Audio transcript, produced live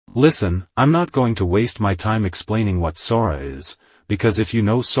Listen, I'm not going to waste my time explaining what Sora is, because if you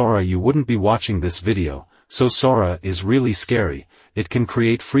know Sora you wouldn't be watching this video. So Sora is really scary. It can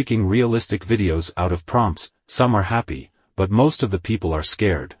create freaking realistic videos out of prompts. Some are happy, but most of the people are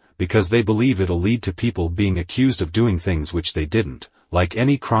scared, because they believe it'll lead to people being accused of doing things which they didn't, like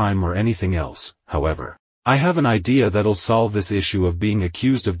any crime or anything else. However, I have an idea that'll solve this issue of being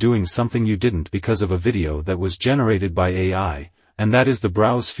accused of doing something you didn't because of a video that was generated by AI, and that is the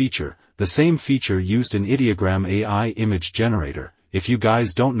browse feature, the same feature used in 𝗦𝗲𝗄𝗃 AI image generator. If you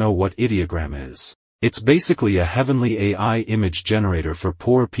guys don't know what 𝗦𝗲𝗄𝗃 is, it's basically a heavenly AI image generator for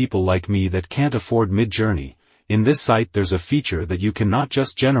poor people like me that can't afford Midjourney. In this site there's a feature that you can not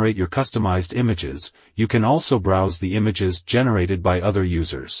just generate your customized images, you can also browse the images generated by other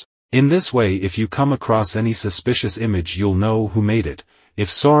users. In this way if you come across any suspicious image you'll know who made it. If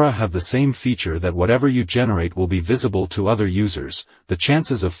Sora have the same feature that whatever you generate will be visible to other users, the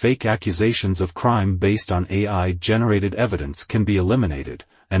chances of fake accusations of crime based on AI-generated evidence can be eliminated.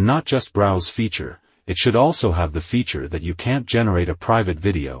 And not just browse feature, it should also have the feature that you can't generate a private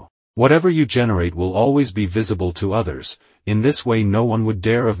video. Whatever you generate will always be visible to others. In this way no one would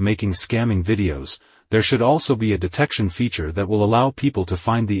dare of making scamming videos. There should also be a detection feature that will allow people to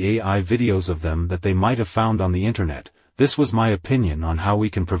find the AI videos of them that they might have found on the internet. This was my opinion on how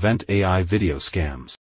we can prevent AI video scams.